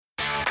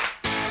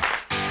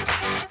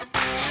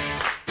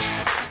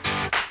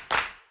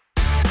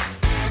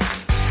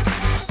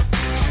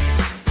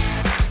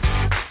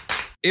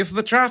If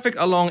the traffic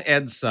along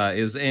EDSA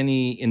is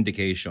any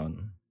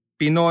indication,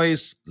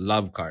 Pinoys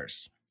love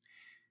cars.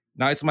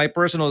 Now, it's my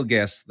personal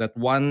guess that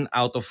 1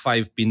 out of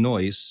 5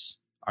 Pinoys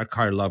are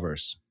car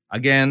lovers.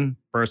 Again,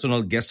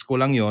 personal guess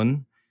ko lang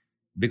yon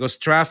because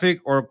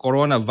traffic or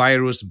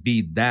coronavirus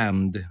be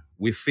damned,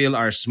 we fill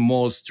our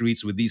small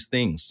streets with these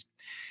things.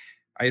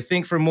 I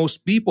think for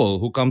most people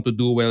who come to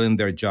do well in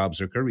their jobs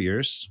or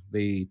careers,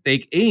 they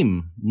take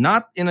aim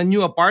not in a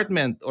new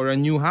apartment or a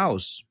new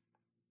house.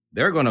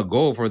 They're going to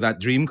go for that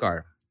dream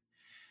car.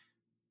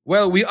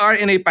 Well, we are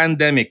in a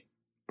pandemic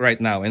right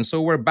now, and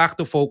so we're back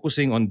to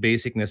focusing on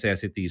basic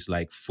necessities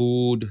like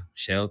food,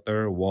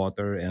 shelter,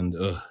 water, and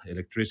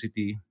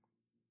electricity.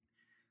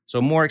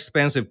 So, more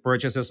expensive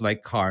purchases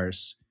like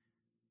cars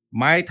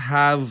might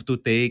have to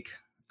take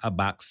a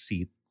back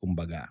seat,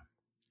 kumbaga.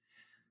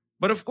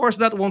 But of course,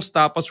 that won't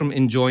stop us from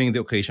enjoying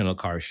the occasional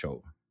car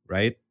show,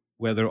 right?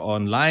 Whether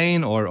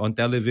online or on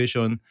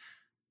television,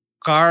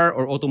 car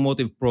or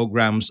automotive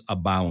programs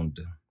abound.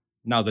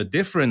 Now, the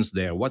difference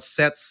there, what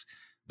sets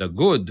the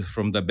good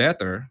from the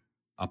better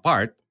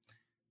apart,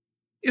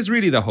 is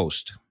really the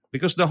host.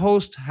 Because the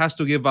host has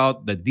to give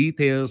out the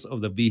details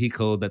of the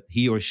vehicle that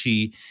he or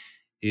she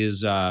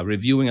is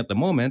reviewing at the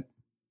moment,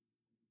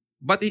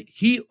 but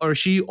he or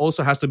she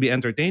also has to be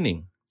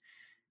entertaining.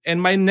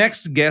 And my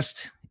next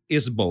guest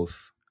is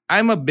both.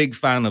 I'm a big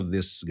fan of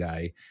this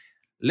guy.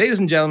 Ladies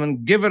and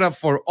gentlemen, give it up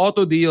for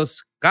Auto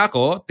Deals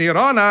Kako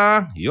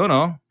Tirona. You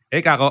know.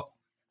 Hey, Kako.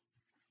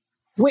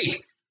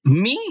 Wait,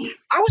 me?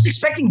 I was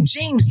expecting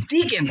James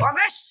Deacon. Oh,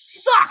 that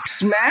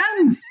sucks,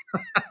 man.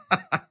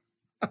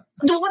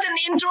 With an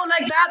intro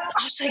like that,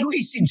 I was like,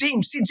 wait, si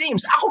James.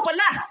 Ako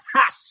pala.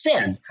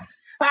 Hassel.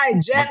 Hi,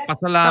 Jet. Hi,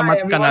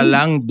 Magpasalamat ka na everyone.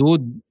 lang,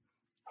 dude.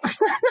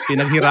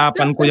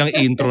 Pinaghirapan ko yung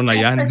intro na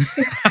yan.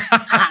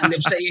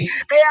 Hanip sa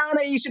Kaya nga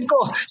naisip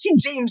ko, si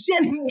James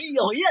yan, hindi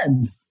ako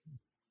yan.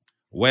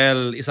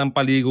 Well, isang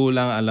paligo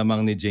lang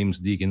alamang ni James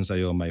Deacon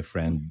sa'yo, my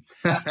friend.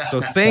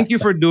 So thank you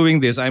for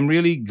doing this. I'm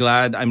really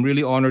glad. I'm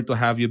really honored to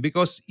have you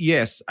because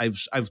yes,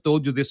 I've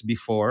told you this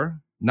before.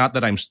 Not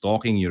that I'm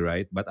stalking you,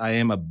 right? But I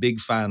am a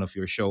big fan of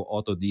your show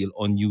Auto Deal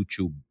on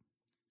YouTube.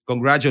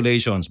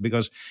 Congratulations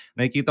because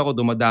nakikita ko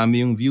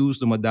dumadami yung views,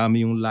 dumadami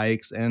yung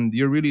likes, and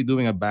you're really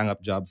doing a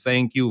bang-up job.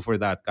 Thank you for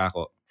that,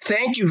 Kako.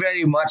 Thank you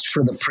very much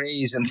for the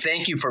praise and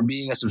thank you for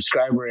being a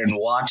subscriber and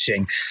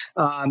watching.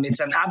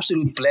 It's an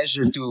absolute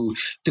pleasure to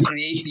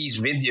create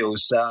these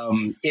videos.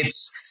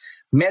 It's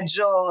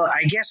medyo,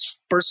 I guess,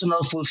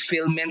 personal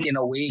fulfillment in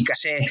a way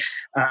kasi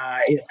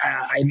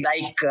I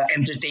like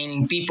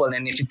entertaining people,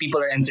 and if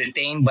people are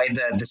entertained by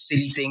the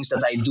silly things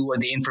that I do or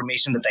the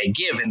information that I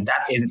give, and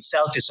that in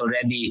itself is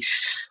already,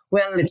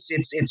 well,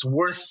 it's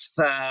worth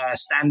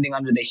standing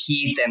under the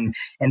heat and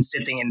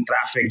sitting in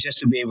traffic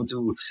just to be able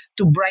to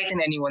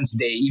brighten anyone's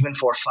day, even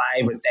for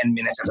 5 or 10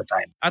 minutes at a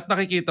time. At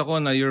nakikita ko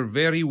na you're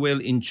very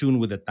well in tune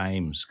with the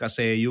times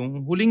kasi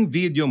yung huling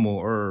video mo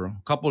or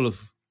couple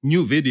of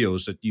new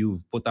videos that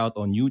you've put out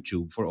on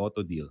YouTube for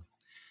Auto Deal,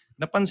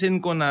 napansin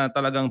ko na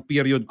talagang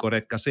period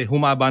correct kasi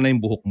humaba na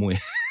yung buhok mo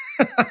eh.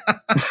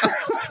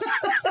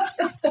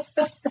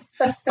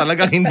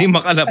 Talagang hindi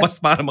makalabas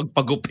para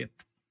magpagupit.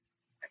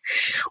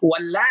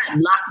 Wala.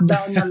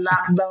 Lockdown na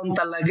lockdown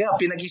talaga.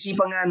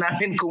 Pinag-isipan nga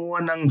namin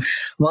kumuha ng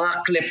mga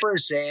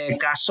clippers eh.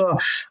 Kaso,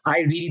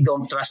 I really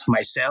don't trust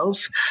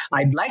myself.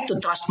 I'd like to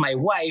trust my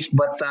wife,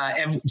 but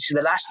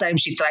the last time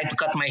she tried to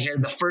cut my hair,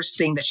 the first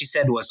thing that she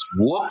said was,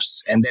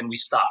 whoops, and then we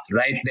stopped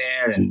right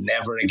there and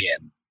never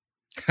again.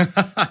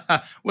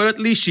 Well, at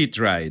least she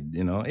tried,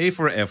 A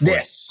for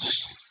effort.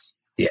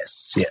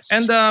 Yes.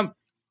 And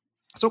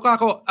so,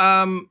 Kako,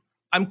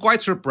 I'm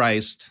quite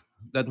surprised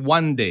that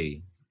one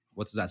day,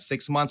 what's that,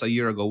 6 months, a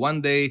year ago,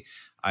 one day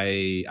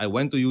I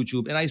went to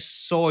YouTube and I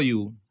saw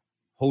you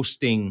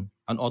hosting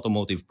an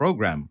automotive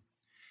program.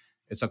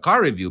 It's a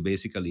car review,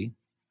 basically.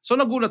 So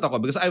nagulat ako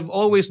because I've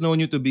always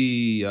known you to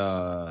be,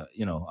 a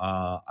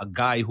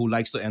guy who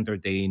likes to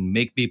entertain,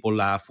 make people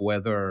laugh,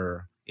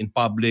 whether in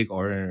public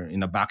or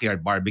in a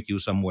backyard barbecue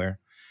somewhere.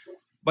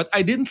 But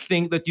I didn't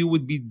think that you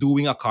would be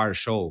doing a car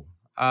show.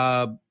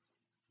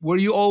 Were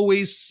you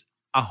always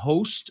a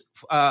host?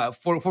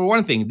 For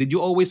one thing, did you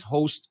always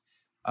host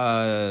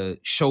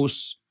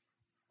shows,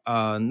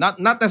 not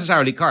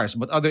necessarily cars,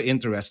 but other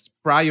interests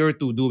prior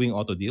to doing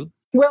Auto Deal?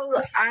 Well,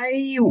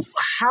 I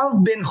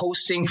have been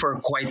hosting for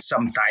quite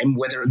some time,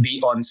 whether it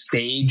be on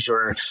stage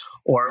or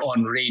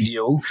on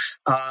radio.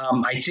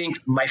 I think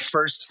my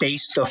first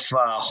taste of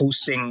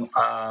hosting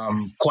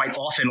quite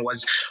often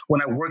was when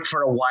I worked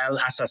for a while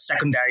as a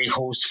secondary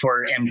host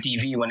for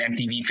MTV when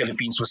MTV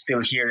Philippines was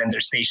still here and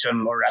their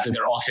station, or rather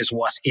their office,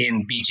 was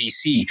in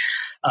BGC.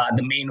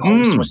 The main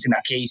host was in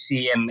a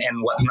Casey and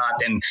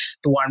whatnot, and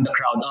to warm the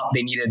crowd up,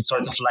 they needed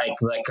sort of like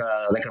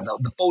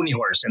the pony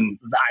horse, and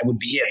I would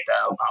be it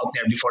out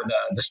there before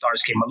the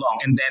stars came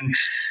along. And then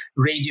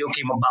radio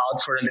came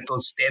about for a little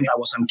stint. I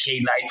was on K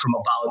Light from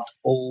about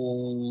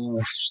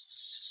 05,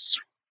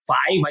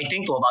 I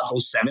think, to about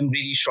 07,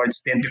 really short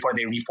stint before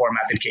they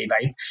reformatted K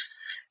Light.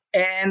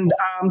 And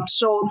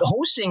so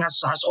hosting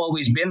has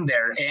always been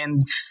there.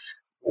 And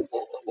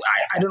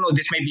I don't know,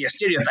 this may be a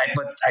stereotype,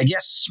 but I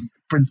guess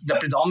the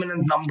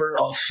predominant number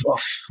of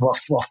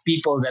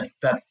people that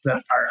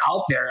are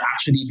out there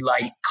actually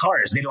like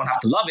cars. They don't have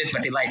to love it,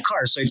 but they like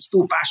cars. So it's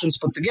two passions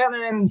put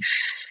together, and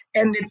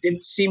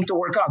it seemed to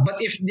work out.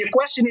 But if the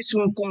question is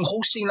kung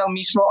hosting lang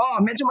mismo,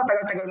 medyo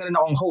matagal-tagal na rin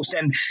akong host.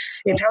 And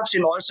it helps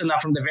in also na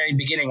from the very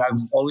beginning, I've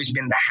always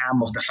been the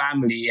ham of the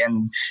family.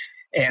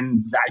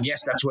 And I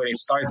guess that's where it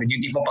started.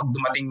 Yung tipo pag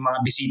dumating mga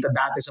bisita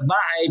dati sa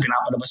bahay,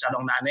 pinapalabasan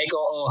ng nanay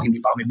ko,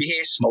 hindi pa kami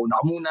bihis, mauna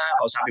ka muna,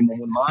 kausapin mo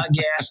muna mga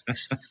guest,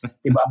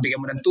 diba,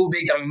 bigyan mo ng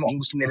tubig, tanongin mo kung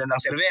gusto nila ng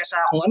serbesa,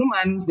 kung ano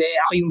man,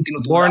 ako yung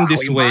tinutulak. Born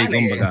this way,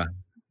 kumbaga.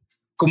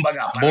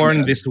 Kumbaga.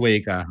 Born this way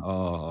ka.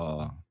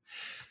 Oh.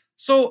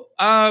 So,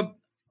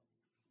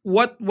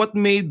 what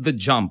made the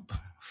jump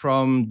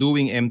from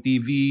doing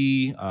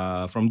MTV,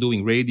 from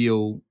doing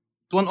radio,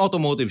 to an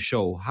automotive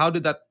show? How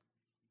did that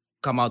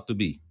come out to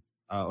be?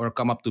 Or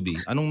come up to be?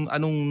 Ano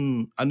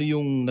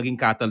yung naging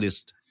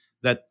catalyst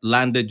that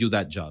landed you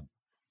that job?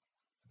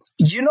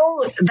 You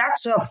know,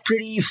 that's a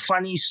pretty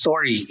funny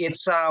story.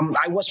 It's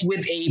I was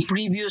with a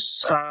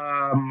previous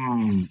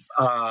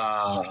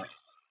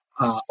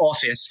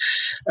office,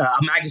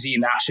 a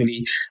magazine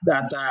actually,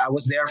 that I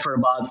was there for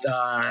about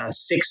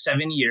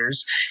 6-7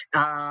 years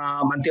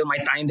until my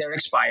time there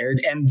expired.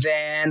 And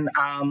then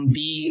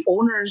the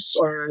owners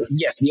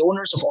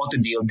of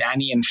Autodeal,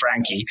 Danny and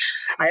Frankie,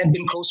 I had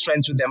been close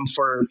friends with them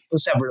for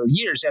several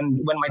years.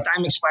 And when my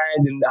time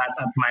expired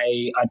at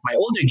my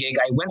older gig,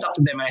 I went up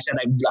to them and I said,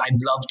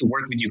 I'd love to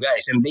work with you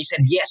guys. And they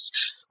said, yes,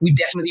 we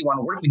definitely want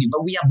to work with you,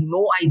 but we have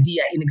no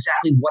idea in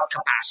exactly what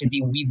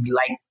capacity we'd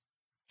like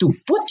to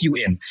put you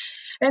in.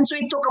 And so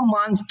it took a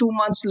month, 2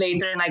 months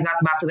later, and I got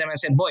back to them and I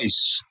said,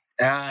 boys,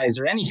 is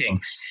there anything?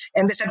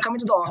 And they said, come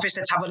into the office,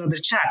 let's have another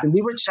chat. And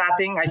we were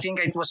chatting, I think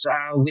it was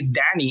with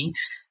Danny,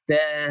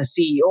 the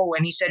CEO,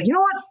 and he said, you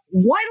know what,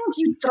 why don't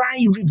you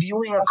try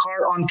reviewing a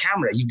car on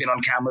camera? You've been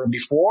on camera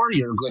before,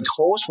 you're a good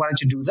host, why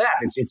don't you do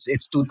that?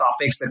 It's two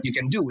topics that you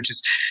can do, which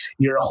is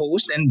you're a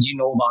host and you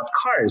know about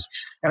cars.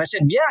 And I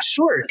said, yeah,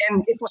 sure.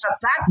 And it was at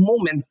that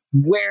moment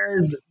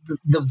where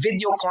the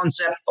video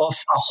concept of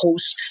a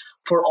host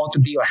for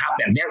Autodeal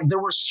happened. There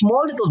were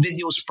small little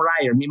videos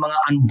prior. May mga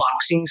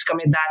unboxings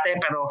kami dati,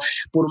 pero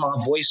puro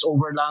mga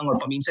voice-over lang, or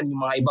paminsan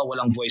yung mga iba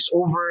walang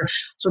voice-over.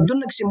 So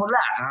doon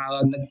nagsimula.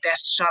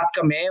 Nag-test shot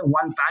kami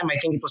one time. I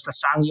think it was the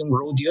Sangyong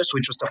Rodeos,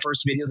 which was the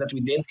first video that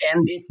we did.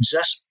 And it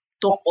just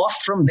took off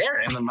from there.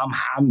 And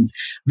I'm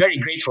very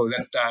grateful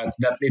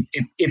that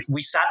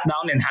we sat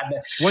down and had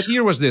What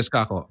year was this,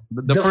 Kako?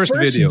 The first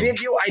video? The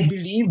first video, I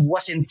believe,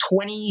 was in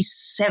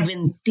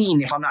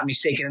 2017, if I'm not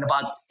mistaken, in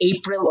about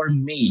April or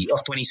May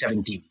of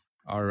 2017.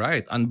 All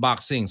right,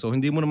 unboxing. So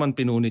hindi mo naman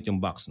pinunit yung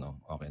box,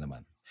 no? Okay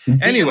naman.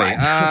 Hindi Anyway,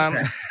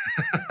 naman.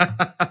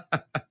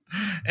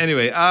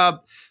 anyway,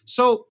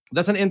 so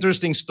that's an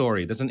interesting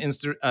story. That's an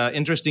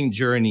interesting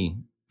journey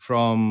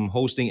from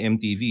hosting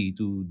MTV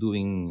to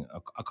doing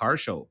a car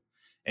show.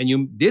 And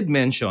you did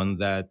mention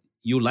that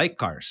you like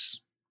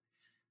cars.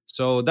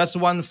 So that's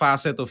one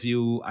facet of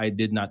you I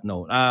did not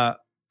know.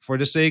 For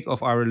the sake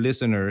of our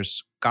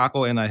listeners,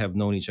 Kako and I have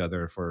known each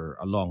other for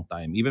a long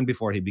time, even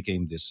before he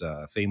became this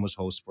famous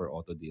host for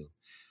Autodeal.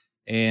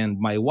 And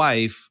my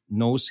wife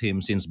knows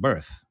him since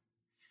birth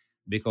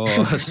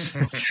because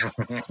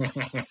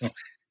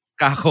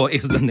Kako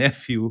is the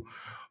nephew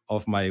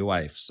of my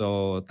wife.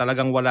 So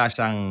talagang wala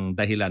siyang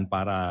dahilan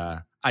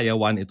para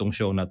ayawan itong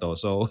show na to.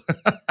 So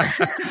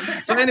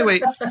so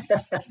anyway,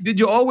 did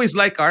you always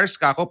like cars,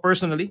 Kako,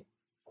 personally?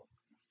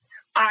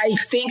 I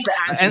think the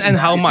answer And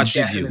how is much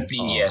did you?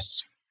 definitely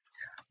yes.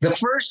 The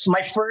first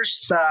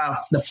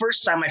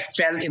time I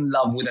fell in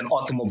love with an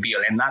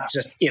automobile, and not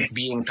just it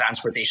being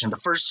transportation, the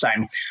first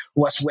time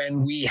was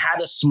when we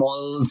had a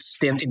small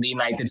stint in the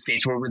United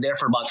States where we were there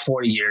for about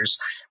 4 years.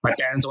 My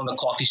parents owned a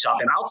coffee shop,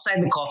 and outside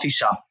the coffee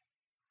shop,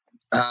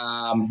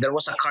 there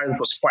was a car that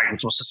was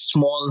parked. It was a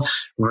small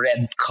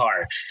red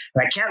car.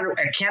 And I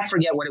can't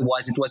forget what it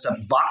was. It was a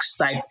box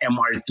type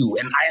MR2.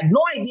 And I had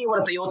no idea what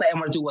a Toyota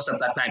MR2 was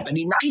at that time. Pero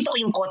nakita ko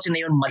yung kotse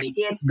na yun,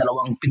 maliit,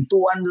 dalawang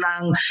pintuan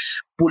lang,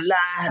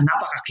 pula,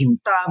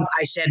 napakakintab.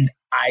 I said,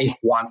 I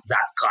want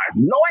that car.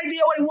 No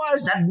idea what it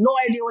was. Had no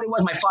idea what it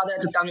was. My father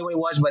had to tell me what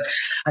it was, but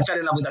I fell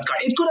in love with that car.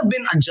 It could have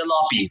been a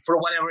jalopy for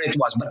whatever it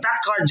was, but that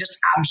car just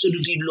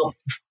absolutely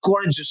looked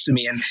gorgeous to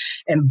me, and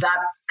that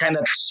kind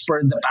of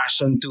spurred the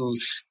passion to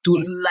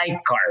like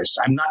cars.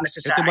 I'm not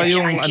necessarily. Ito ba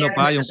yung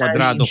yung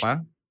kwadrado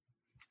pa?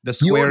 The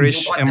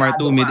squarish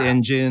MR2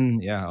 mid-engine.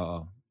 Yeah,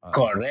 oo.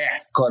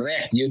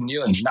 Correct. Yun.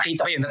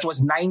 Nakita ko yun. That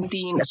was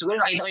 19. Siguro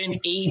nakita ko yun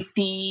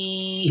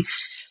 80.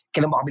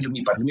 Kailan ba kami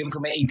lumipat? Lumipat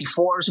ko may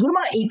 84. Siguro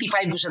mga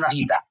 85 ko siya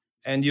nakita.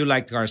 And you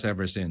liked cars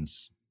ever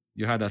since?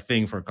 You had a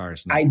thing for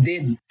cars. No? I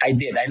did. I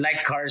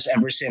liked cars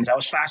ever since. I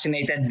was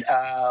fascinated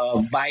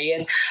by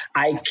it.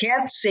 I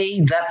can't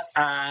say that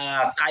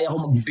kaya ko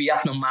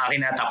magbiyak ng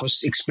makina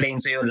tapos explain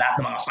sa'yo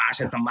lahat ng mga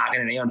facet ng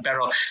makina na yun.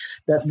 Pero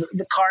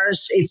the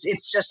cars,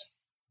 it's just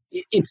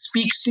it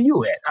speaks to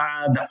you.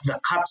 The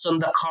cuts on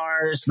the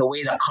cars, the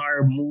way the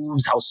car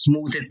moves, how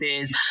smooth it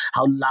is,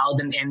 how loud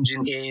an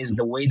engine is,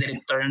 the way that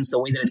it turns, the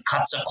way that it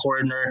cuts a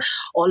corner,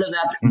 all of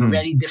that Mhm.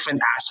 very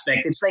different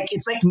aspect. It's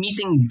like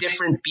meeting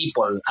different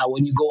people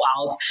when you go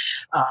out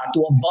to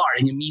a bar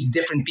and you meet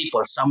different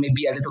people. Some may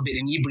be a little bit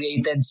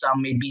inebriated,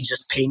 some may be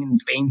just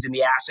pains in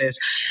the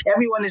asses.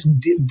 Everyone is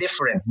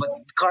different, but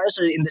cars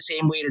are in the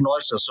same way and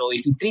also. So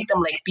if you treat them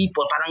like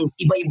people, parang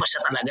iba-iba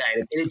siya talaga.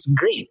 And it's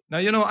great. Now,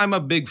 I'm a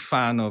big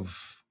fan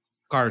of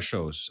car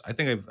shows. I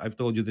think I've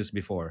told you this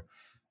before.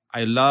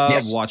 I love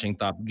Yes. watching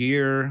Top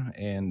Gear,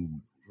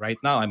 and right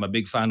now I'm a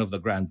big fan of the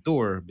Grand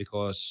Tour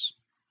because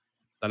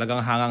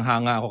talagang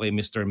hangang-hanga ako kay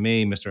Mr.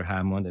 May, Mr.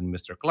 Hammond, and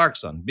Mr.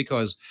 Clarkson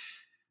because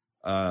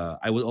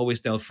I will always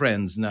tell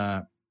friends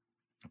na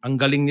ang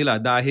galing nila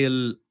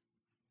dahil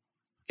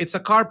it's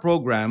a car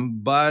program,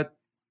 but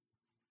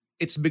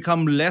it's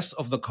become less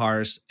of the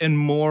cars and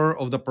more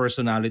of the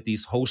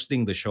personalities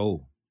hosting the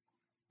show.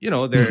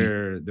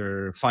 Mhm.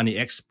 Their funny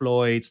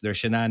exploits, their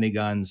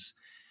shenanigans.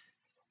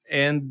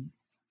 And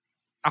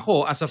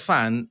ako, as a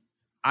fan,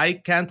 I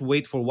can't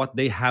wait for what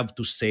they have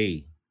to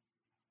say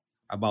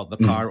about the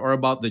Mhm. car or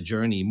about the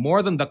journey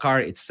more than the car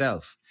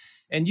itself.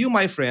 And you,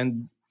 my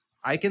friend,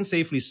 I can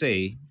safely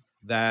say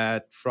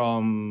that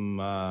from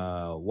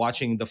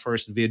watching the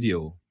first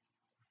video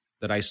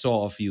that I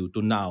saw of you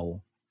to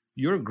now,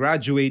 you're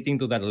graduating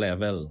to that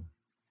level.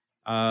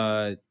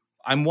 Uh,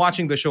 I'm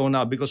watching the show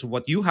now because of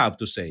what you have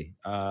to say.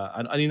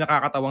 Ano yung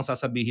nakakatawang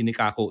sasabihin ni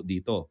Kako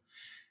dito?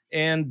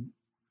 And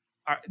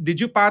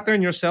did you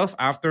pattern yourself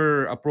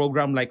after a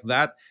program like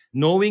that,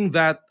 knowing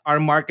that our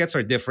markets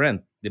are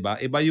different, di ba?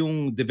 Iba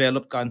yung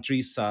developed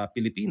countries sa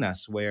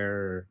Pilipinas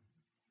where,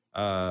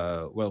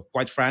 well,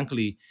 quite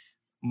frankly,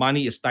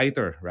 money is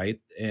tighter, right?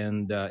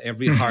 And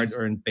every Mhm.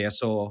 hard-earned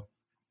peso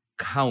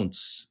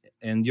counts.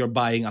 And you're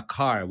buying a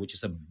car, which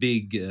is a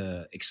big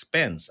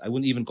expense. I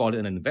wouldn't even call it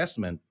an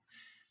investment.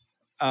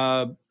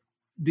 Uh,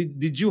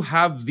 did you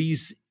have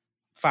these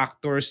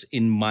factors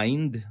in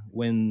mind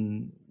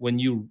when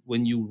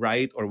you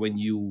write or when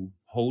you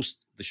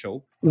host the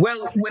show?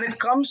 Well, when it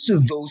comes to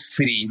those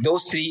three,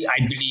 I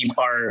believe,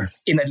 are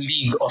in a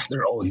league of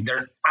their own.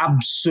 They're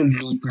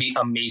absolutely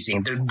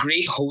amazing. They're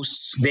great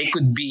hosts. They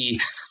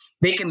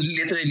can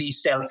literally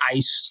sell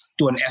ice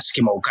to an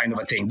Eskimo kind of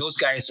a thing. Those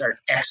guys are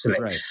excellent.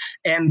 Right.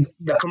 And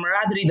the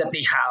camaraderie that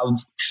they have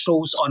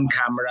shows on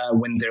camera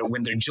when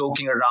they're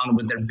joking around,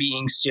 when they're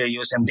being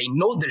serious, and they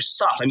know their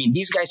stuff. I mean,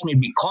 these guys may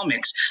be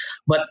comics,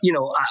 but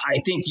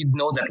I think you'd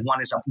know that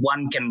one is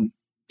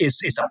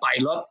a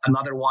pilot.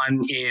 Another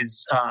one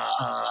is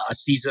a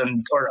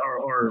seasoned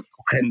or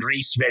can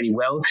race very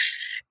well.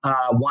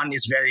 One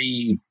is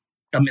very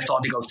a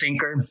methodical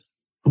thinker.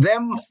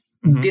 Them,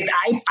 Mm-hmm. did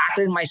I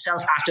pattern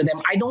myself after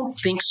them? I don't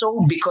think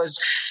so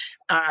because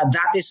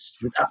that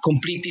is a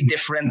completely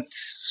different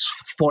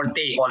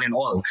forte, all in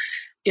all.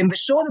 In the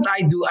show that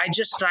I do,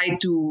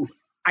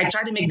 I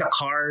try to make the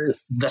car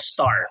the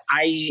star.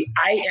 I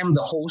am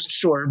the host,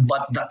 sure,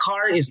 but the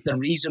car is the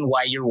reason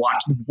why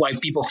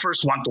people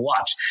first want to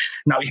watch.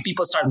 Now, if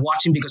people start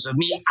watching because of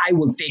me, I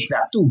will take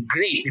that too.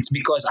 Great. It's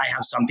because I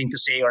have something to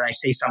say or I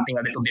say something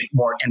a little bit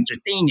more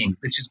entertaining,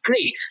 which is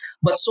great.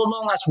 But so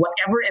long as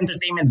whatever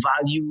entertainment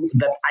value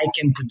that I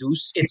can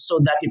produce, it's so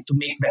that it to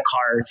make the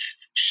car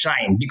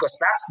shine, because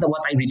that's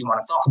what I really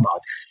want to talk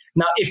about.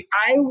 Now, if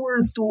I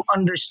were to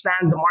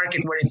understand the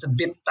market where it's a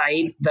bit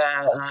tight,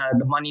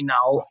 the money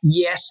now,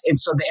 yes, and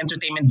so the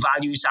entertainment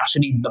value is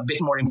actually a bit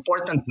more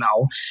important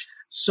now.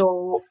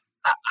 So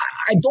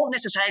I don't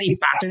necessarily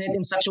pattern it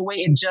in such a way.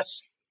 It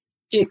just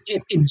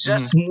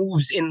Mm-hmm.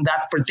 moves in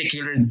that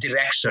particular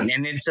direction,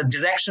 and it's a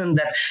direction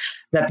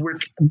that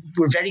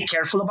we're very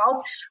careful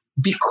about,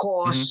 Mm-hmm.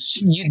 because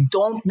you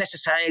don't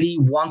necessarily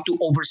want to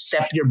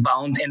overstep your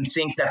bound and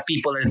think that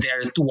people are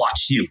there to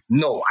watch you.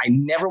 No, I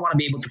never want to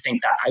be able to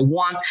think that. I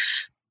want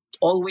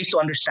always to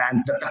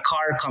understand that the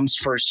car comes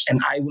first and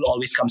I will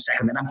always come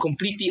second. And I'm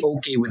completely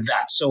okay with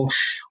that. So,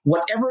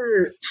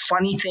 whatever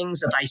funny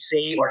things that I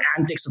say or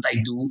antics that I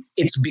do,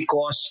 it's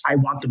because I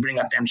want to bring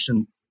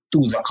attention to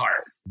the car.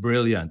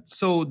 Brilliant.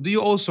 So, do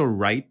you also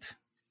write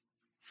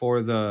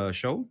for the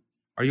show?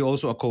 Are you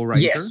also a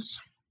co-writer? Yes.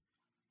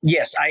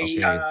 Yes, I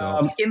Okay,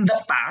 so in the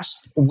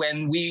past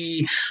when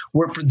we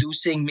were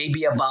producing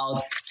maybe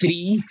about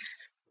three,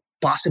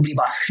 possibly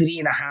about three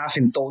and a half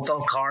in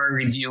total car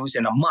reviews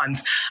in a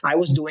month, I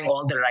was doing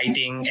all the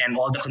writing and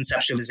all the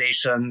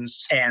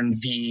conceptualizations and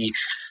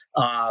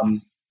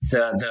um,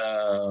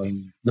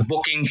 the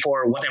booking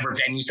for whatever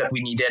venues that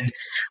we needed.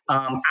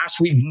 As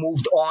we've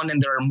moved on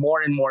and there are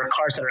more and more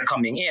cars that are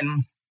coming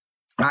in,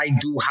 I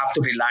do have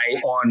to rely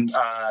on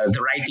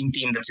the writing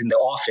team that's in the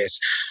office.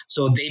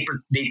 So they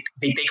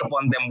take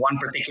upon them one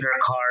particular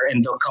car and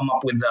they'll come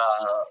up with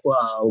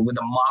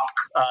a mock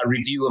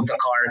review of the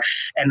car,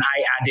 and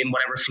I add in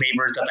whatever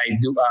flavors that I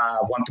do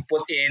want to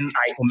put in.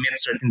 I omit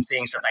certain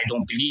things that I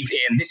don't believe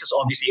in. This is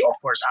obviously, of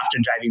course, after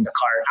driving the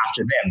car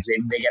after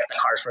them. They get the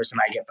car first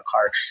and I get the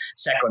car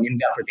second in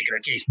that particular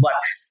case. But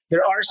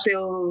there are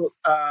still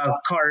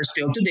cars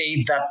still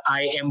today that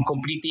I am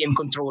completely in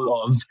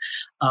control of.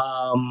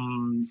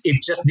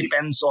 It just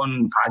depends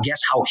on, I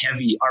guess, how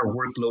heavy our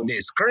workload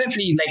is.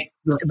 Currently, like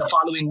the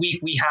following week,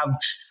 we have,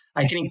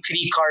 I think,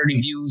 three car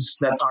reviews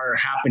that are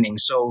happening.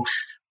 So,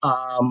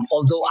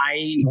 although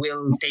I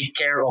will take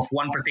care of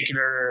one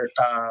particular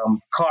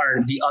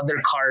car, the other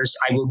cars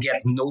I will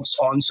get notes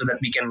on so that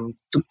we can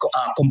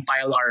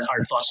compile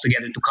our thoughts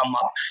together to come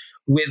up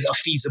with a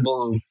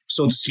feasible,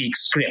 so to speak,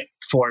 script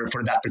for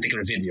that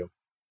particular video.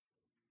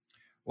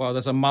 Wow,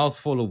 that's a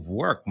mouthful of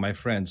work, my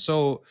friend.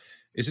 So,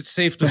 is it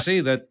safe to say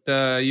that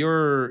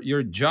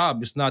your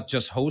job is not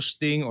just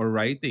hosting or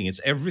writing; it's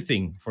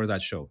everything for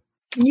that show?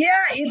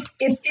 Yeah,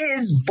 it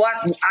is,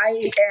 but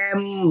I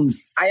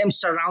am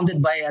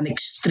surrounded by an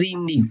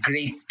extremely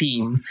great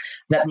team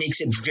that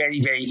makes it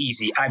very very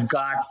easy. I've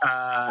got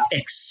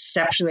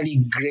exceptionally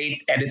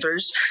great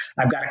editors.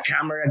 I've got a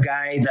camera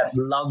guy that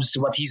loves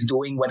what he's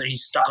doing, whether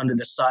he's stuck under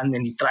the sun,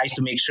 and he tries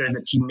to make sure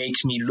that he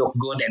makes me look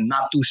good and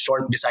not too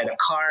short beside a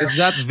car. Is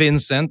that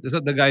Vincent? Is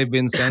that the guy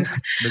Vincent?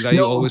 The guy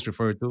you No, always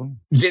refer to?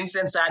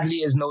 Vincent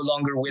sadly is no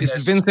longer with Is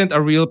us. Vincent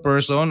a real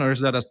person or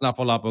is that a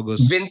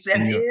Snuffleupagus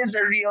Vincent in your? is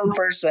a real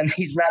person.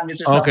 He's not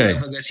Mr. Okay.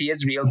 Snuffleupagus. He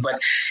is real, but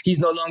he's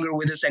no longer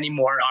with us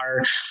anymore.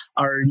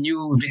 Our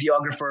new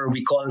videographer,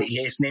 we call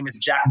his name is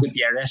Jack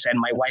Gutierrez, and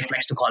my wife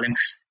likes to call him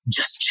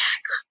just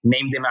Jack.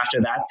 Named him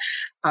after that.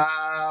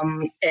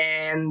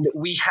 And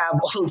we have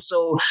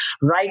also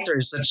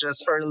writers such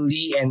as Earl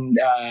Lee and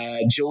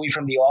Joey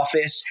from The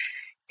Office,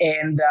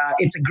 and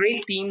it's a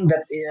great team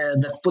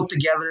that put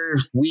together.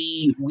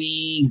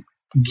 We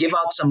give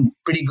out some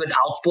pretty good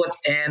output,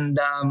 and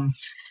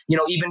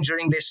even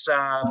during this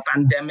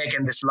pandemic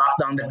and this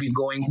lockdown that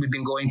we've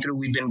been going through,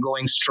 we've been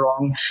going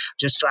strong,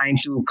 just trying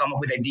to come up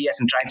with ideas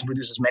and trying to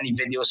produce as many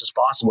videos as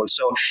possible.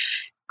 So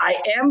I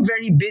am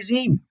very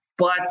busy,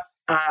 but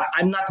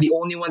I'm not the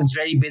only one that's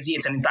very busy.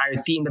 It's an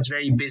entire team that's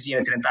very busy, and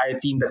it's an entire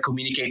team that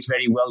communicates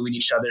very well with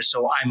each other.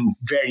 So I'm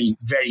very,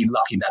 very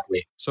lucky that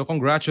way. So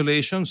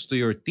congratulations to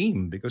your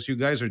team because you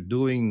guys are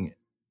doing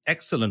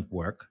excellent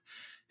work.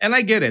 And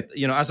I get it,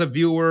 as a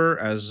viewer,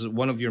 as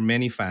one of your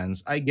many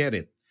fans, I get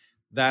it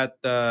that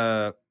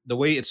the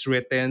way it's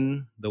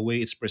written, the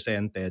way it's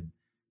presented,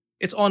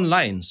 it's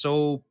online.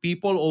 So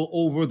people all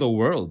over the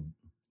world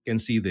can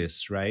see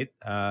this, right?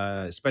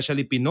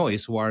 Especially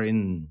Pinoys who are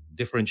in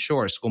different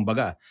shores,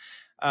 kumbaga.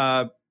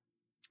 Uh,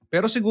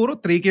 pero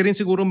siguro, tricky rin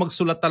siguro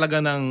magsulat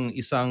talaga ng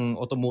isang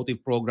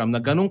automotive program na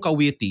ganun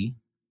kawiti,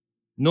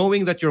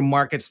 knowing that your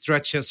market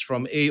stretches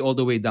from A all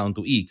the way down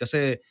to E.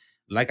 Kasi,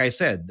 like I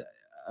said,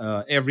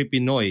 every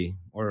Pinoy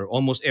or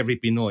almost every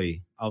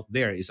Pinoy out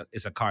there is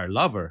a car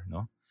lover,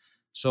 no?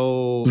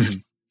 So Mhm.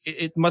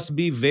 it must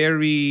be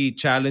very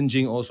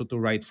challenging also to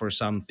write for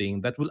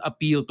something that will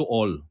appeal to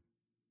all,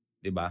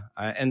 'di ba?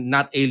 And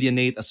not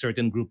alienate a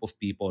certain group of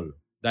people.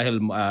 Dahil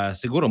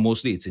siguro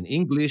mostly it's in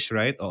English,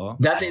 right? Oo.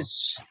 That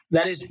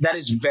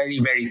is very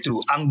very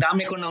true. Ang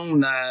dami ko nang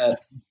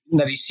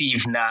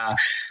na-receive na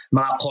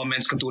mga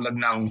comments katulad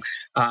ng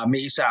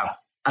may isa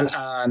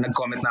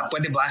nag-comment na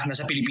pwede ba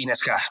nasa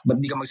Pilipinas ka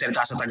ba't di ka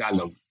magsalita sa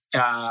Tagalog?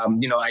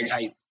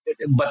 I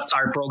but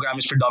our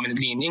program is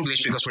predominantly in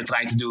English because we're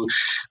trying to do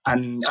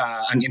an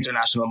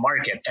international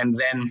market. And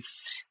then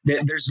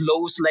there's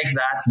lows like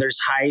that. There's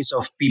highs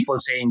of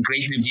people saying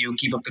great review,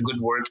 keep up the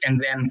good work.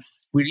 And then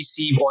we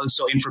receive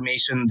also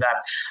information that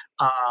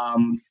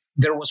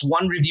there was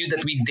one review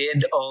that we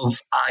did of,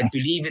 I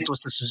believe it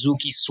was the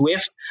Suzuki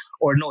Swift,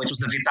 or no, it was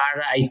the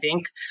Vitara, I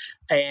think.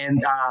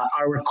 And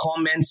our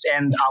comments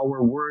and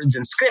our words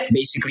and script,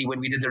 basically, when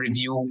we did the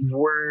review,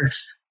 were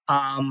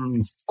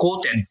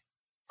quoted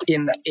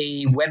in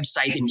a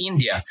website in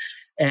India.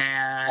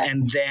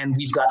 And then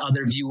we've got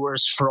other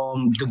viewers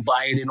from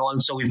Dubai, and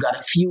also we've got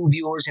a few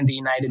viewers in the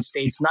United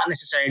States, not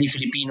necessarily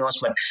Filipinos,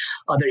 but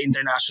other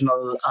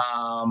international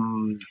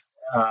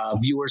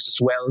viewers as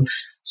well.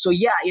 So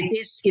yeah,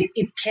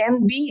 it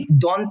can be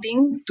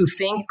daunting to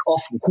think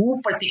of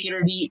who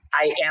particularly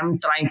I am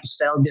trying to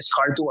sell this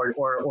car to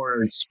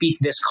or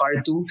speak this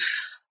car to.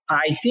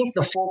 I think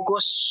the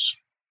focus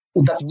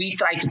that we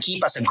try to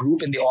keep as a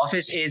group in the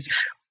office is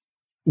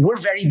we're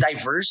very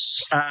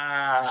diverse.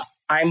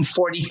 I'm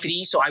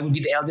 43, so I would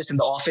be the eldest in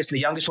the office. The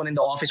youngest one in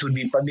the office would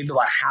be probably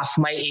about half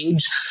my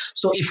age.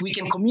 So if we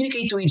can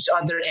communicate to each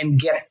other and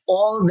get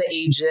all the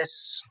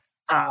ages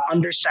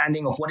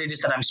understanding of what it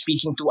is that I'm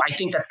speaking to, I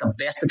think that's the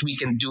best that we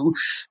can do,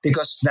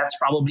 because that's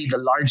probably the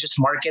largest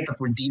market that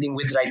we're dealing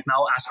with right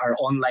now, as our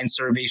online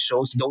survey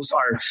shows. Those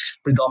are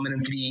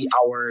predominantly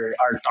our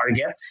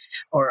target,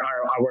 or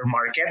our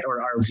market,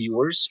 or our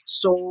viewers.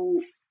 So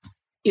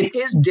it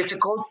is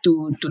difficult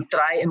to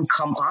try and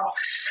come up.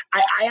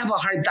 I have a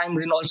hard time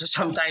then also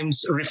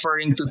sometimes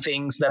referring to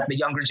things that the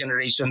younger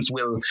generations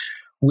will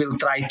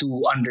try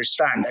to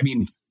understand. I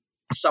mean,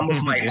 some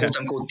of my Yeah. quote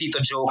unquote Tito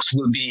jokes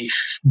will be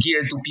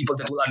geared to people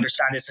that will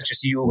understand it, such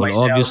as you, Well,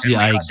 myself, and obviously,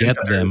 my I cousins get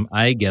that them.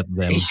 I get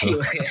them. So,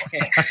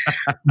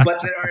 are. But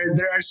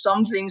there are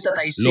some things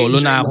that I say lolo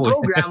during na the ako eh.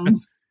 program.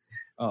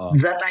 Oh.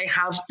 that I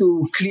have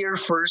to clear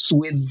first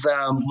with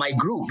my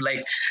group.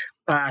 Like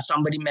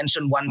somebody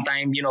mentioned one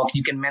time,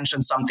 you can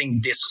mention something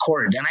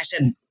Discord, and I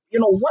said,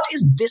 what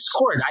is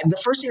Discord?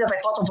 The first thing that I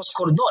thought of was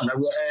cordon.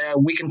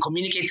 We can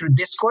communicate through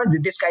Discord.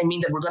 Did this guy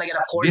mean that we're gonna get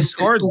a cord with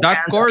Discord, two dot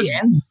cans at the cord.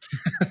 end?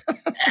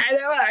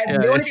 Yeah,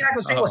 The yeah. only thing I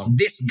could say was Oh.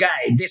 this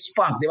guy, this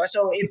punk.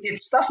 So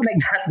it's stuff like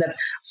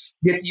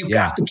that you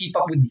Yeah. have to keep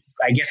up with.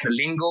 I guess the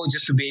lingo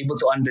just to be able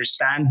to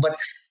understand, but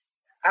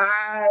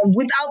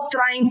without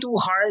trying too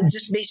hard,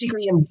 just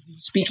basically I'm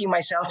speaking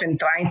myself and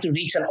trying to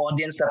reach an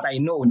audience that I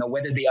know. Now,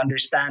 whether they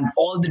understand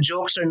all the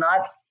jokes or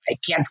not,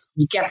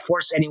 you can't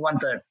force anyone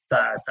to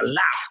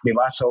laugh,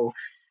 diba? So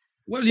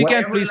Well, you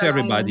can't whatever please na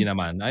everybody lang,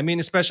 naman. I mean,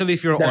 especially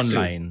if you're that's true.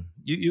 online,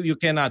 you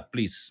cannot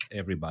please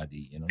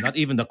everybody. Not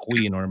even the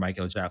Queen or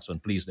Michael Jackson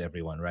pleased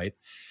everyone, right?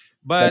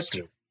 That's But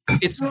true.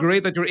 it's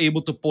great that you're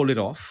able to pull it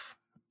off,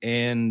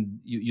 and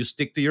you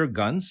stick to your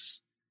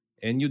guns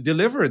and you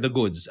deliver the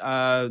goods.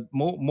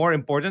 More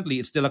importantly,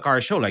 it's still a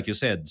car show, like you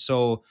said.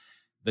 So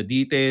the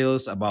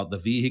details about the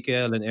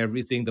vehicle and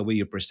everything, the way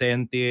you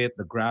present it,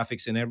 the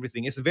graphics and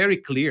everything, is very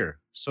clear.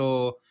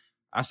 So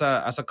as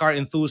a car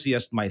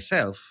enthusiast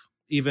myself,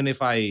 even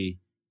if I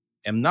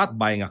am not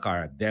buying a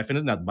car,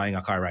 definitely not buying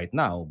a car right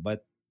now,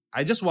 but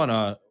I just want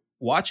to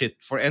watch it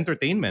for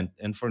entertainment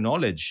and for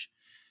knowledge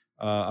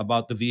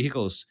about the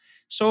vehicles.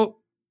 So,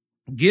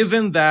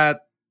 given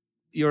that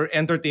your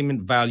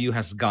entertainment value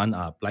has gone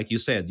up, like you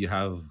said, you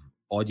have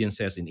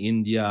audiences in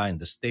India, in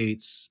the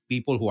States,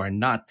 people who are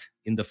not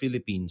in the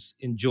Philippines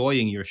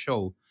enjoying your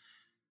show.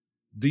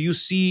 Do you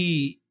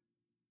see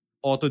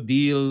Auto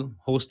Deal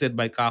hosted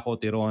by Kako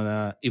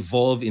Tirona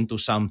evolve into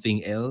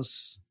something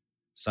else?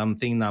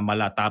 Something na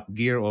mala Top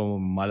Gear o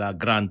mala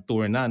Grand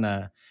Tour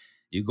na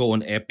you go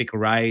on epic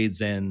rides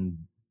and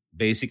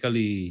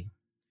basically,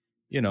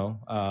 you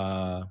know,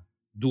 uh,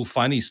 do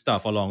funny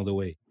stuff along the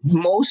way.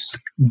 Most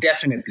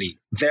definitely.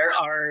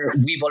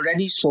 We've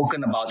already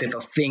spoken about it,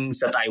 of things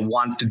that I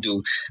want to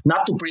do,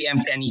 not to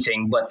preempt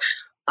anything, but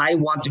I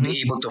want to Mhm.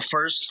 be able to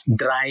first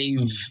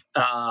drive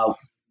uh,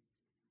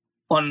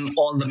 on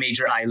all the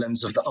major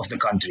islands of the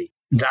country.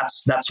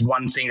 That's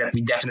one thing that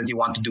we definitely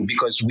want to do,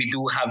 because we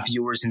do have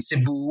viewers in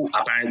Cebu.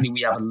 Apparently,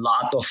 we have a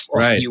lot of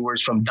Right.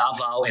 viewers from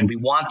Davao, and we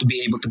want to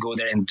be able to go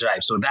there and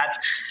drive. So that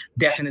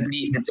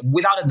definitely, that's,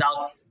 without a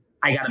doubt,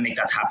 I gotta make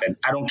that happen.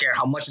 I don't care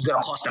how much it's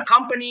gonna cost the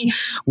company.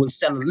 We'll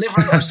sell a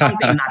liver or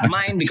something, not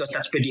mine because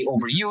that's pretty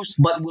overused,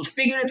 but we'll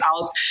figure it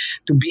out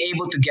to be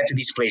able to get to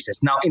these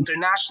places. Now,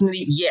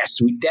 internationally, yes,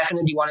 we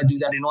definitely want to do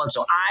that. And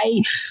also,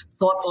 I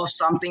thought of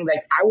something like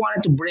I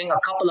wanted to bring a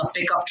couple of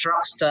pickup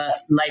trucks to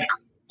like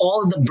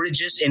all the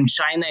bridges in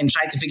China and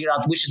try to figure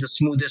out which is the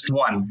smoothest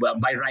one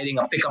by riding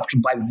a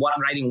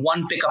riding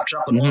one pickup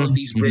truck on all Hmm. of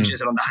these Hmm.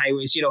 bridges and on the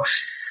highways.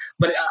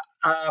 But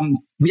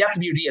we have to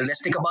be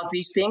realistic about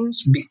these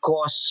things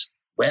because,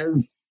 well,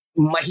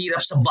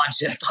 mahirap sa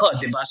budget to,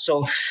 diba?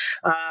 So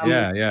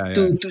Yeah, yeah,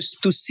 yeah.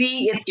 to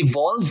see it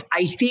evolve,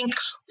 I think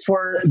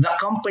for the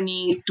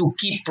company to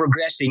keep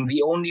progressing,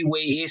 the only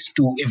way is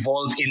to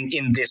evolve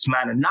in this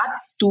manner, not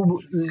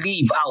to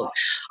leave out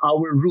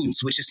our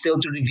roots, which is still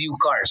to review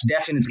cars.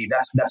 Definitely,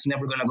 that's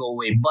never gonna go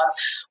away. But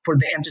for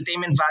the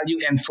entertainment value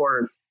and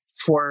for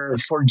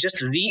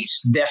just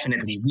reach,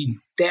 definitely we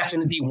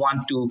definitely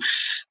want to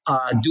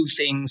do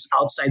things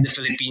outside the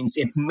Philippines.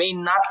 It may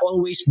not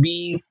always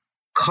be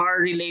car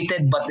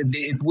related, but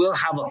it will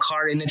have a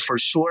car in it for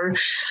sure.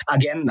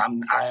 Again,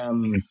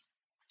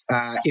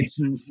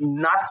 it's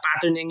not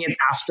patterning it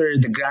after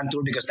the Grand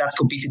Tour because that's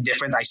completely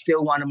different. I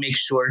still want to make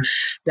sure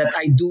that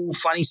I do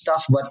funny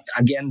stuff, but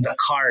again, the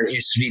car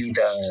is really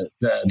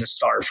the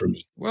star for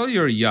me. Well,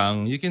 you're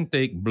young. You can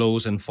take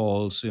blows and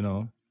falls,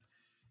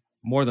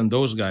 more than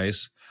those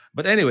guys.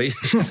 But anyway,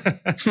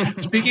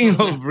 speaking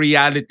of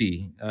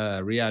reality,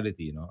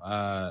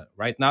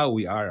 right now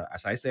we are,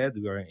 as I said,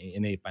 we are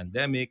in a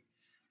pandemic.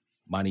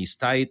 Money's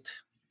tight,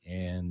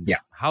 and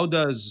Yeah. how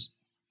does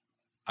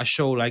a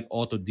show like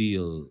Auto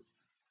Deal?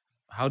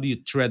 How do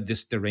you tread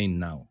this terrain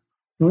now?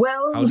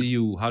 Well,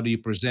 How do you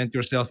present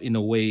yourself in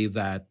a way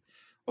that,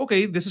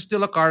 okay, this is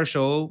still a car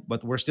show,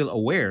 but we're still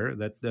aware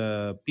that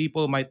the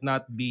people might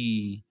not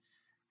be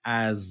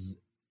as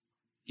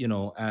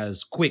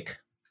as quick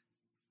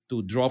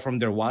to draw from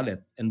their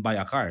wallet and buy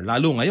a car.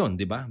 Lalo ngayon,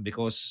 'di ba?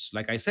 Because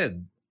like I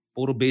said,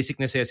 puro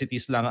basic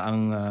necessities lang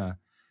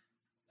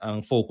ang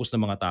focus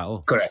ng mga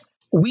tao. correct.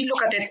 We look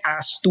at it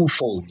as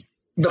twofold.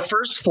 The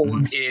first Mhm.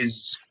 fold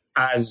is,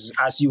 as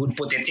you would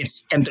put it,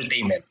 it's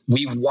entertainment.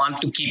 We want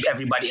to keep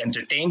everybody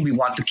entertained. We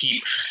want to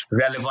keep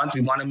relevant.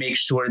 We want to make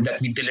sure that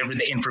we deliver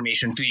the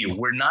information to you.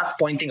 We're not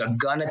pointing a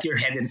gun at your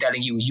head and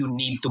telling you you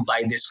need to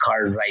buy this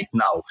car right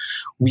now.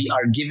 We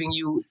are giving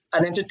you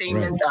an Right.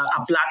 entertainment,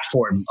 a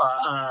platform,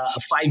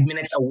 5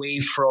 minutes away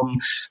from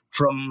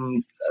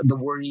the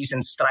worries and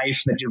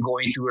strife that you're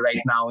going through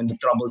right now and the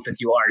troubles that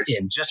you are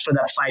in, just for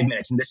that 5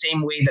 minutes. In the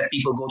same way that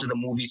people go to the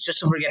movies just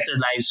to forget their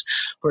lives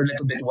for a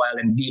little bit while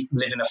and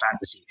live in a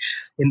fantasy.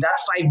 In that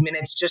 5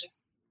 minutes, just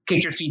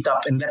kick your feet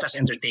up and let us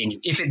entertain you.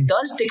 If it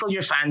does tickle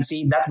your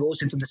fancy, that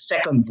goes into the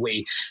second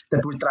way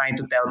that we're trying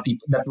to tell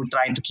people, that we're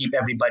trying to keep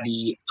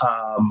everybody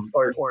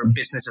or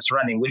businesses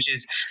running, which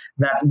is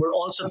that we're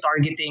also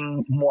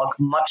targeting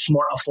much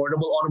more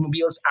affordable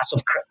automobiles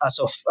as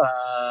of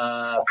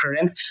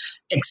current,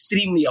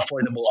 extremely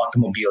affordable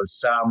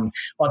automobiles.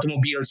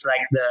 Automobiles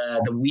like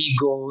the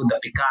Wigo, the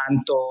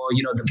Picanto,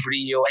 the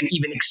Brio, and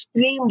even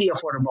extremely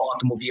affordable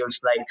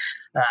automobiles like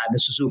the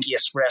Suzuki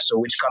Espresso,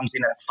 which comes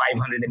in at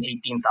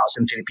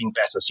 518,000 Philippine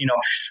pesos.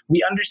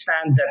 We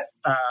understand that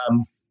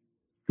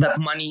that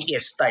money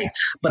is tight,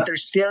 but there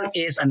still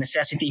is a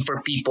necessity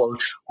for people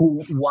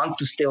who want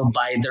to still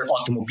buy their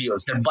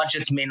automobiles. Their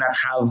budgets may not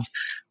have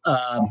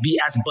be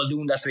as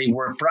ballooned as they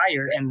were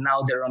prior, and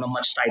now they're on a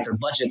much tighter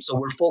budget. So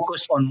we're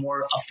focused on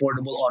more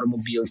affordable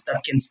automobiles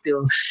that can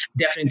still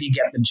definitely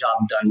get the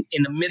job done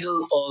in the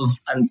middle of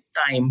a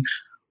time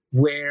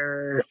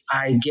where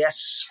I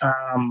guess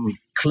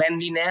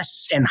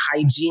cleanliness and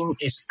hygiene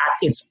is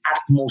at its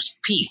utmost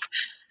peak.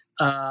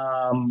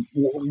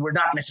 We're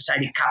not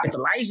necessarily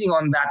capitalizing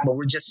on that, but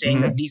we're just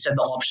saying that these are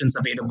the options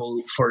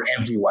available for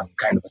everyone,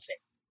 kind of a thing.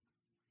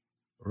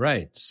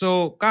 Right.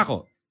 So,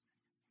 Kako,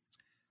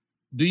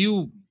 do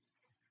you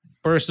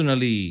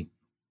personally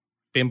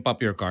pimp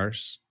up your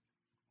cars?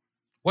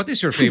 What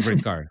is your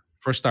favorite car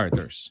for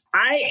starters?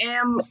 I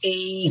am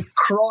a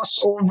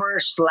crossover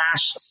 /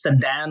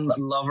 sedan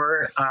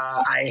lover.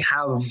 I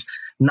have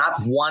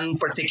not one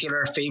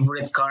particular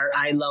favorite car.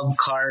 I love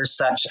cars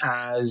such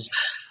as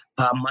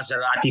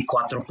Maserati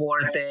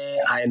Quattroporte.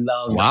 I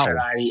love the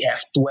Ferrari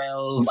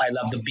F12. I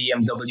love the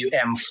BMW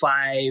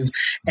M5.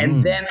 And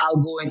then I'll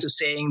go into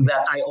saying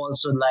that I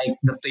also like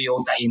the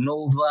Toyota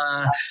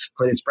Innova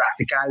for its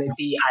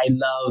practicality. I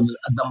love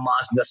the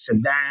Mazda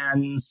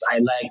sedans. I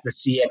like the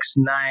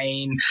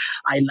CX-9.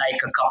 I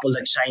like a couple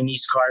of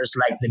Chinese cars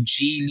like the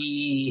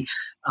Geely,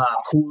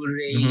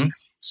 Coolray.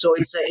 So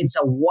it's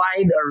a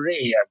wide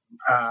array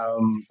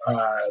of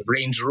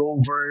Range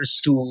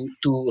Rovers to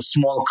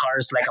small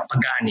cars like a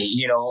Pagani,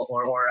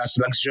 or as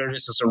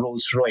luxurious as a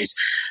Rolls Royce.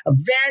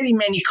 Very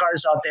many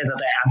cars out there that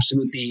I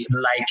absolutely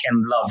like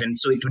and love, and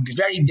so it would be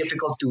very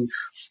difficult to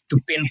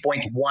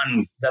pinpoint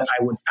one that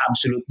I would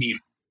absolutely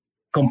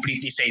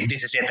completely say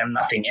this is it and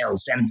nothing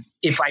else. And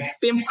if I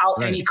pimp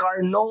out any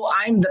car, no,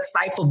 I'm the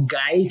type of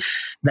guy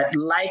that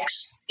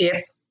likes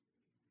it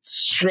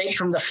straight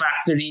from the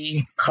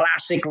factory,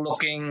 classic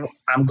looking.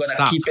 I'm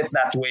gonna keep it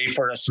that way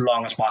for as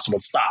long as possible.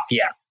 Stock,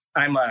 yeah.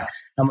 I'm a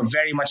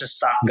very much a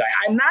stock guy.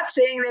 I'm not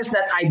saying this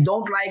that I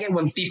don't like it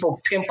when people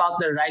pimp out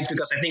their rides,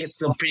 because I think it's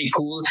still pretty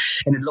cool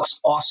and it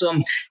looks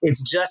awesome.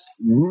 It's just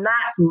not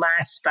my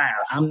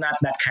style. I'm not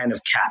that kind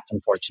of cat,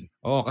 unfortunately.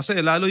 Oh,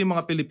 kasi lalo yung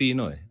mga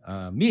Pilipino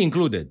me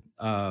included.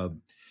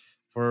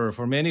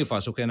 For many of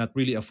us who cannot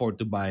really afford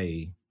to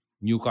buy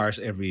new cars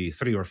every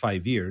 3 or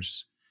 5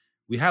 years,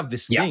 we have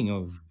this thing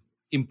of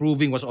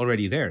improving what's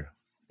already there,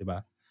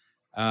 diba?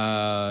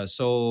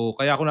 So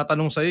kaya ako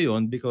natanong sa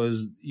yon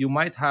because you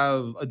might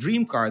have a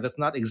dream car that's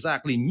not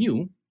exactly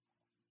new,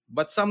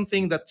 but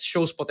something that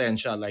shows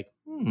potential. Like,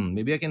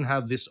 maybe I can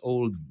have this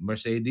old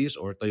Mercedes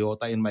or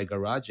Toyota in my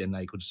garage, and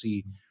I could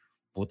see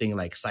putting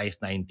like size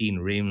 19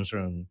 rims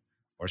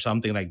or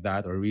something like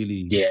that, or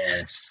really,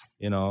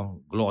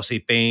 glossy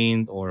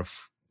paint or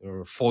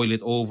foil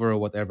it over or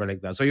whatever like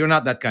that. So you're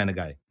not that kind of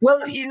guy.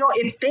 Well,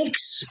 it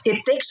takes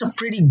a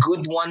pretty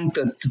good one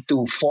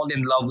to fall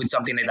in love with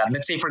something like that.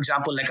 Let's say, for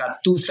example, like a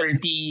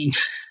 230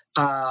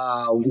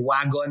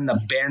 wagon, a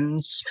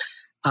Benz,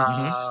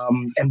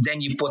 and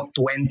then you put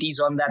 20s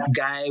on that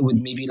guy with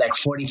maybe like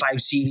 45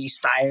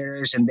 series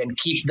tires, and then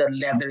keep the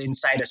leather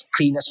inside as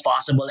clean as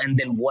possible, and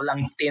then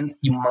walang tint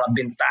yung mga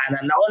bintana.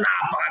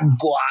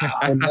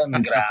 Napakagwapo nun,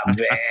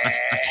 grabe.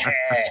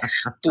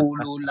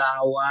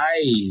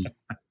 Tululaway.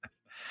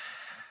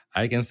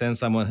 I can sense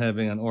someone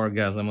having an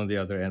orgasm on the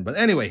other end. But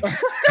anyway.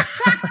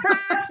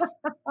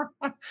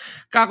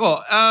 Kako,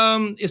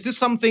 is this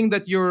something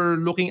that you're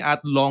looking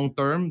at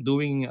long-term,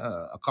 doing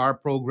a car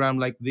program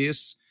like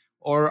this?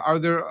 Or are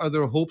there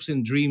other hopes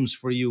and dreams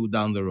for you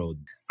down the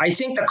road? I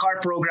think the car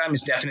program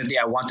is definitely,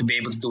 I want to be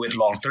able to do it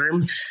long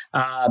term.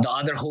 The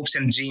other hopes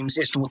and dreams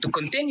is to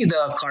continue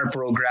the car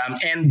program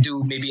and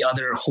do maybe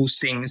other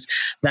hostings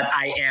that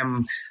I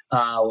am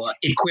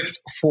equipped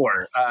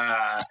for.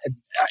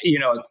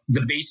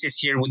 The basis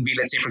here would be,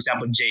 let's say, for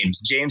example,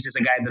 James. James is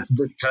a guy that's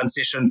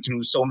transitioned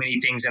through so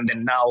many things, and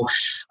then now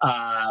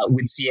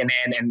with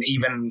CNN and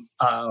even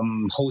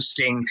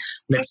hosting,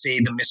 let's say,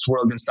 the Miss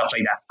World and stuff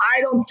like that. I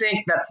don't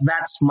think that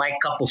that's my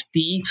cup of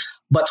tea,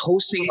 but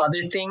hosting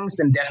other things,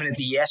 then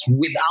definitely yes,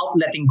 without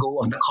letting go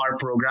of the car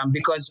program,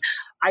 because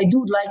I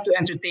do like to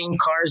entertain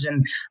cars,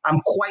 and I'm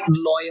quite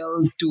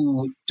loyal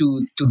to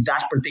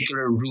that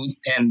particular route.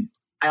 And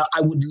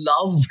I would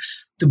love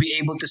to be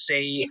able to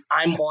say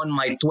I'm on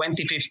my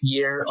 25th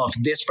year of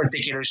this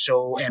particular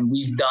show, and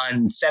we've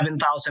done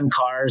 7,000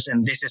 cars,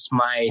 and this is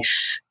my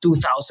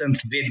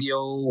 2,000th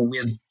video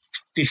with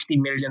 50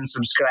 million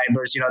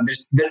subscribers.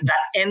 There's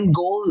that end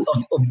goal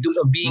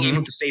of being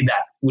able to say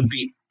that would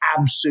be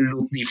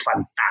absolutely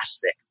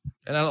fantastic.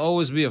 And I'll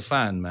always be a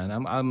fan, man.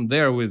 I'm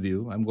there with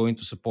you. I'm going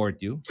to support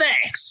you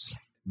Thanks.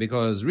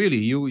 because really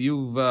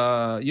you've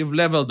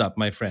leveled up,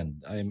 my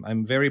friend.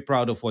 I'm very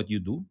proud of what you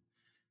do.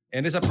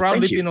 And it's a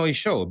proudly Thank you. Pinoy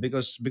show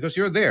because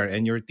you're there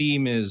and your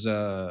team is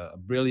a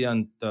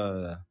brilliant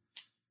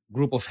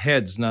group of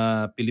heads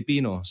na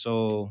Filipino.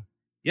 So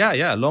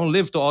yeah, long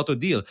live to Auto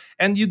Deal.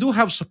 And you do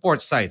have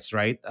support sites,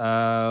 right?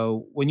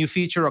 When you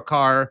feature a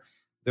car,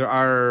 there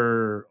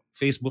are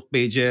Facebook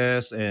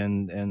pages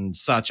and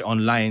such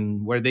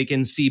online where they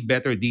can see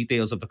better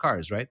details of the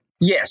cars, right?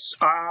 Yes,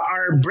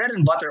 our bread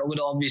and butter would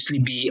obviously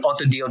be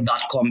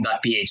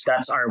autodeal.com.ph.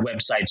 That's our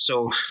website.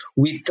 So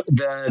with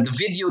the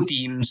video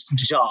team's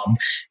job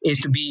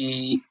is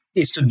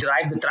to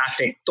drive the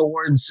traffic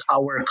towards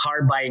our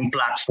car buying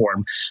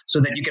platform so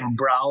that you can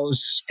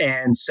browse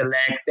and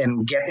select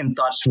and get in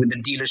touch with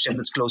the dealership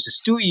that's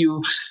closest to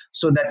you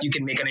so that you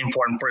can make an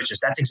informed purchase.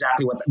 That's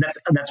exactly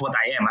that's what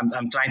I am.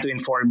 I'm trying to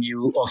inform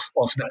you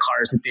of the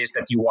cars it is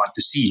that you want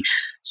to see.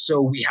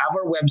 So we have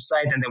our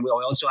website, and then we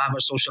also have our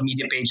social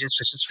media pages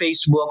such as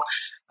Facebook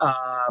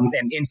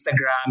and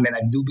Instagram, and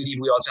I do believe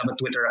we also have a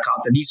Twitter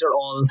account. And these are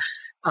all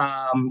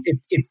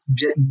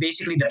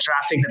basically the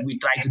traffic that we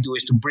try to do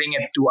is to bring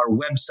it to our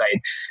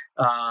website,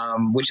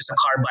 which is a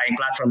car buying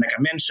platform, like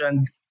I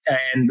mentioned,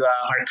 and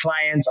our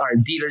clients are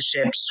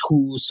dealerships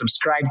who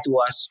subscribe to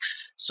us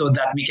so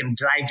that we can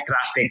drive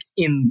traffic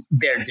in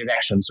their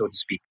direction, so to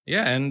speak.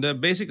 Yeah, and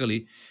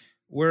basically,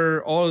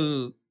 we're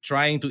all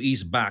trying to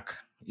ease back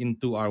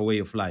into our way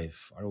of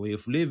life, our way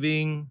of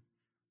living,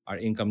 our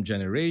income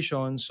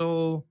generation.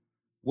 So,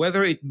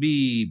 whether it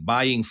be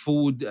buying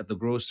food at the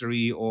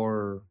grocery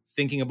or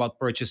thinking about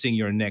purchasing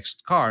your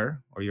next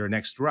car or your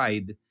next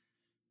ride,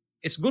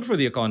 it's good for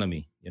the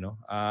economy, you know.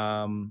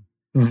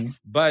 Mhm.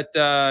 But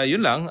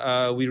yun lang,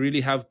 we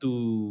really have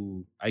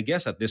to, I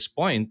guess, at this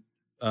point,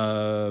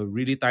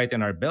 really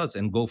tighten our belts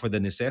and go for the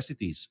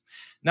necessities.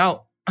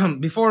 Now,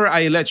 before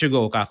I let you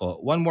go,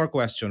 Kako, one more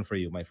question for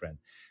you, my friend.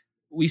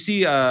 We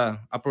see a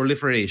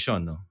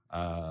proliferation, no,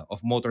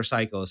 of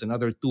motorcycles and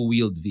other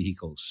two-wheeled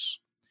vehicles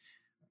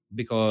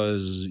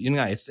because yun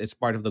nga, it's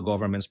part of the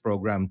government's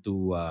program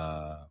to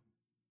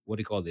what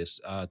do you call this?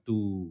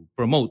 To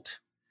promote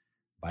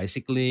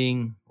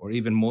bicycling or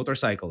even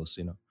motorcycles.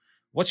 You know,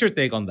 what's your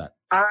take on that?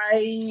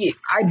 I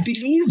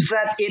believe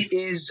that it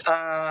is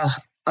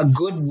a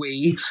good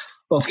way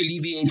of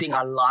alleviating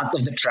a lot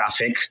of the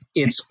traffic.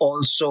 It's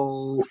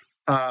also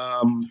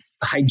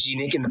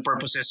hygienic in the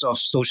purposes of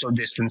social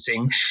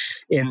distancing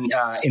in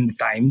the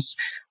times.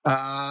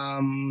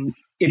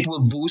 It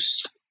will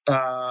boost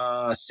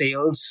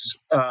sales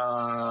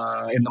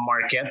in the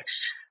market.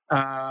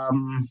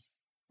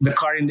 The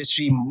car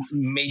industry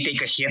may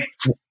take a hit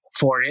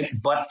for it,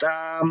 but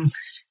I'm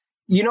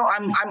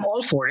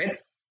all for it.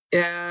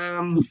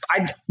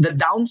 The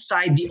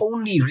downside, the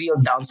only real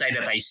downside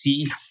that I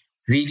see,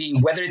 really,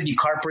 whether it be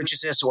car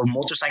purchases or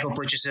motorcycle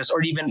purchases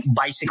or even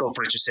bicycle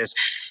purchases,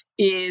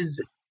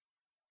 is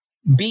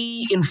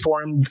be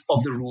informed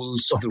of the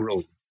rules of the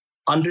road.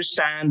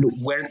 Understand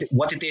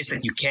what it is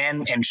that you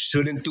can and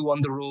shouldn't do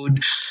on the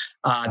road.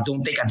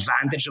 Don't take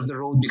advantage of the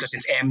road because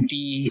it's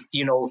empty.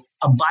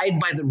 Abide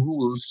by the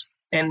rules.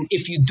 And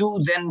if you do,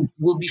 then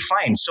we'll be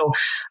fine. So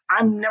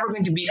I'm never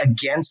going to be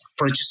against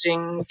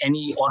purchasing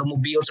any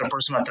automobiles or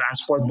personal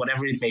transport,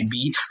 whatever it may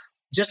be.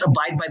 Just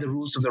abide by the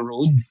rules of the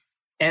road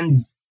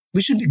and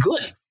we should be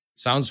good.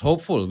 Sounds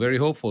hopeful, very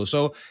hopeful.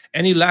 So,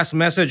 any last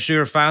message to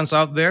your fans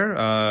out there?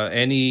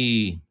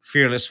 Any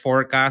fearless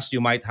forecast you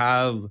might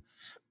have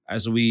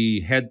as we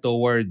head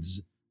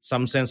towards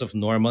some sense of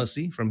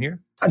normalcy from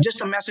here?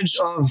 Just a message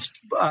of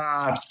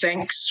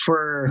thanks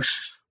for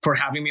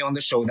having me on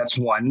the show. That's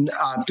one.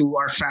 To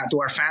our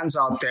fans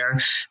out there,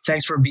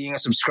 thanks for being a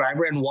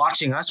subscriber and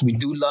watching us. We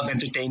do love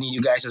entertaining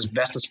you guys as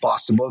best as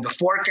possible. The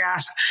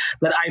forecast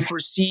that I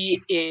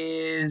foresee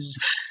is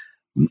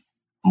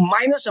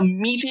minus a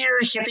meteor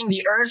hitting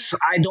the earth.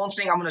 I don't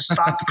think I'm going to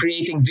stop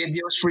creating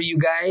videos for you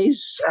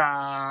guys.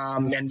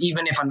 And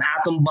even if an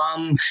atom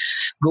bomb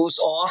goes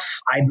off,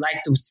 I'd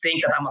like to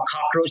think that I'm a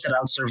cockroach, that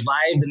I'll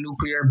survive the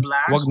nuclear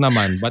blast. Wag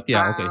naman, but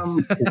yeah, okay.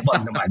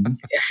 Wag naman.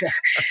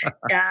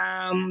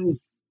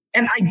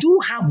 And I do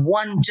have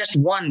just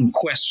one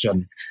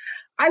question.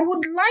 I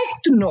would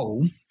like to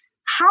know,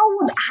 how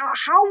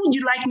would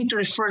you like me to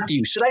refer to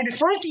you? Should I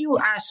refer to you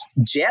as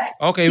Jet?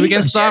 Okay, we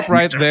can stop Jet,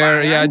 right Mr.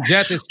 there. Paran? Yeah,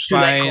 Jet is Should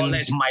I call fine.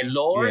 as my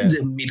lord,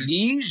 Yes.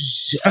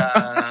 Milige?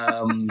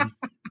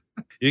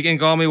 You can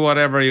call me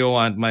whatever you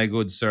want, my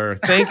good sir.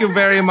 Thank you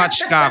very much,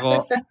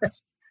 Kako.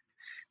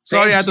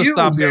 Sorry I had to Thank you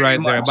stop you very right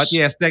there. much. But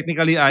yes,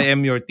 technically I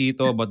am your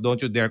Tito, but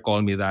don't you dare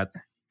call me that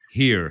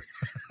here.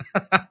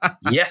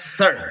 Yes,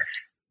 sir.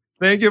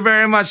 Thank you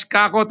very much,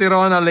 Kako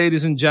Tirona,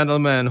 ladies and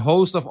gentlemen,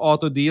 host of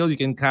Auto Deal. You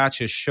can catch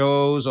his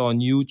shows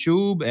on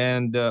YouTube.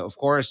 And of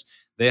course,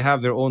 they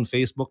have their own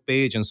Facebook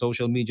page and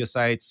social media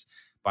sites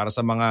para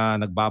sa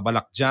mga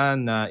nagbabalak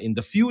dyan na in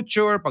the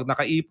future, pag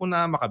nakaipon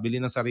na, makabili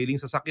ng sariling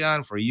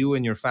sasakyan for you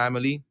and your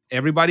family.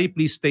 Everybody,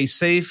 please stay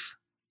safe,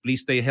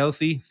 Please stay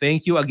healthy.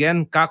 Thank you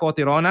again, Kako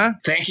Tirona.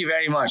 Thank you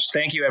very much.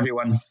 Thank you,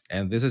 everyone.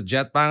 And this is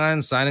Jet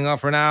Pangan signing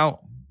off for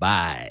now.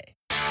 Bye.